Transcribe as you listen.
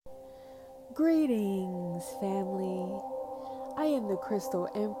Greetings, family. I am the Crystal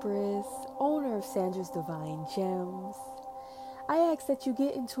Empress, owner of Sandra's Divine Gems. I ask that you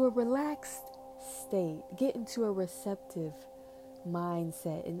get into a relaxed state, get into a receptive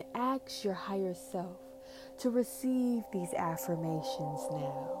mindset, and ask your higher self to receive these affirmations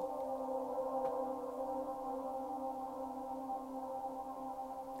now.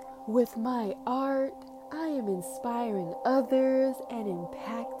 With my art, I am inspiring others and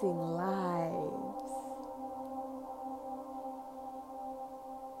impacting lives.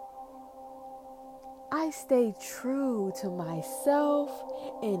 I stay true to myself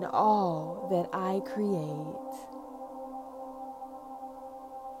in all that I create.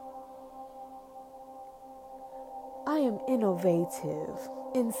 I am innovative,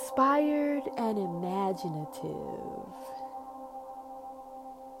 inspired, and imaginative.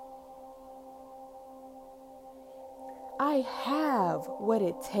 I have what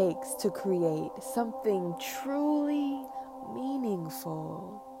it takes to create something truly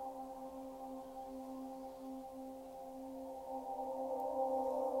meaningful.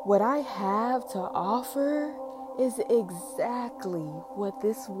 What I have to offer is exactly what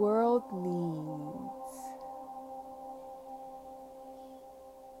this world needs.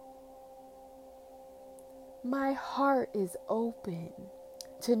 My heart is open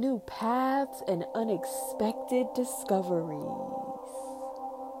to new paths and unexpected discoveries.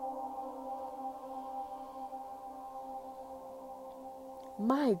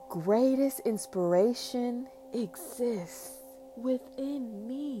 My greatest inspiration exists within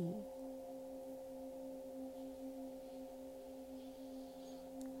me.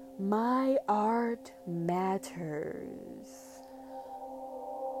 My art matters.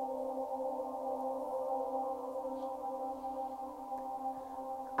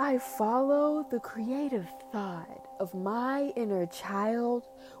 I follow the creative thought of my inner child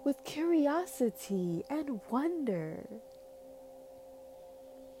with curiosity and wonder.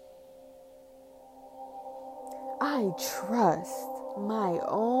 I trust my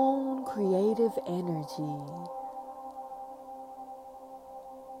own creative energy.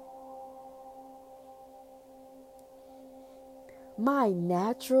 My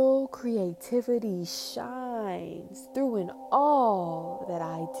natural creativity shines through in all that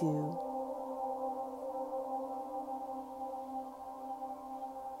I do.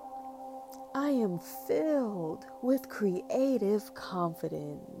 I am filled with creative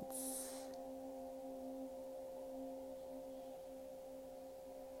confidence.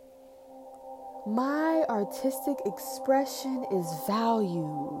 My artistic expression is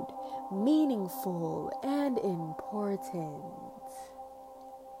valued, meaningful, and important.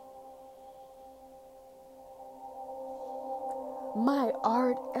 My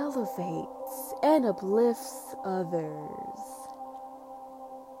art elevates and uplifts others.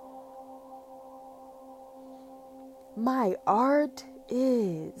 My art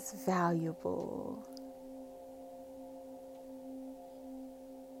is valuable.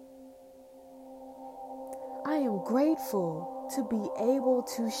 I am grateful to be able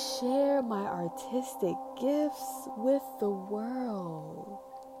to share my artistic gifts with the world.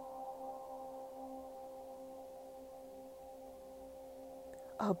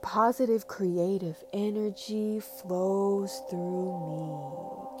 A positive creative energy flows through me.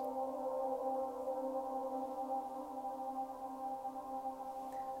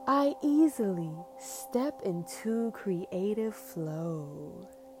 I easily step into creative flow.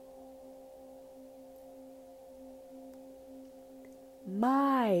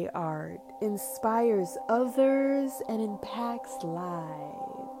 My art inspires others and impacts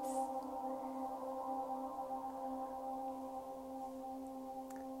lives.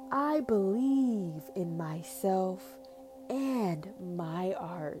 I believe in myself and my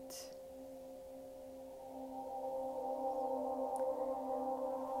art.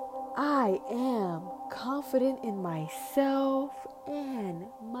 I am confident in myself and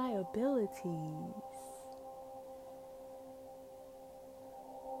my abilities.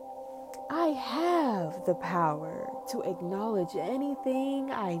 I have the power to acknowledge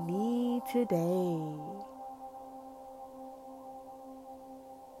anything I need today.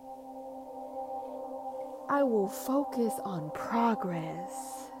 I will focus on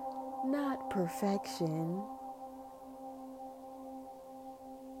progress, not perfection.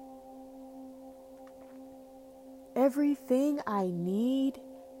 Everything I need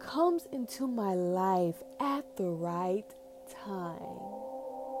comes into my life at the right time.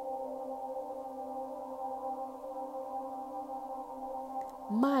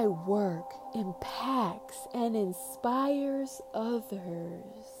 My work impacts and inspires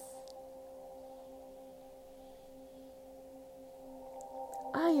others.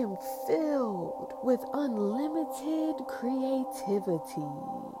 I am filled with unlimited creativity.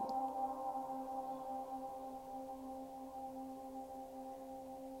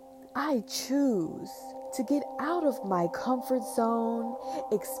 I choose to get out of my comfort zone,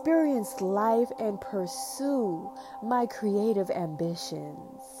 experience life, and pursue my creative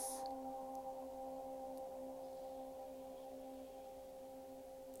ambitions.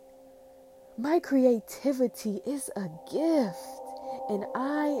 My creativity is a gift, and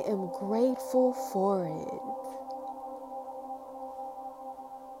I am grateful for it.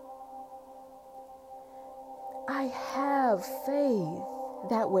 I have faith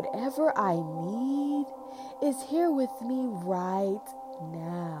that whatever I need is here with me right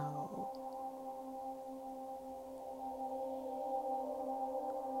now.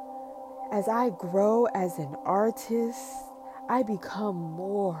 As I grow as an artist, I become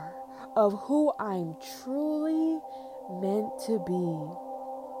more of who I'm truly meant to be.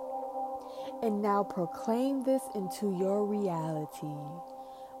 And now proclaim this into your reality.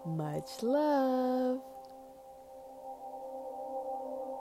 Much love.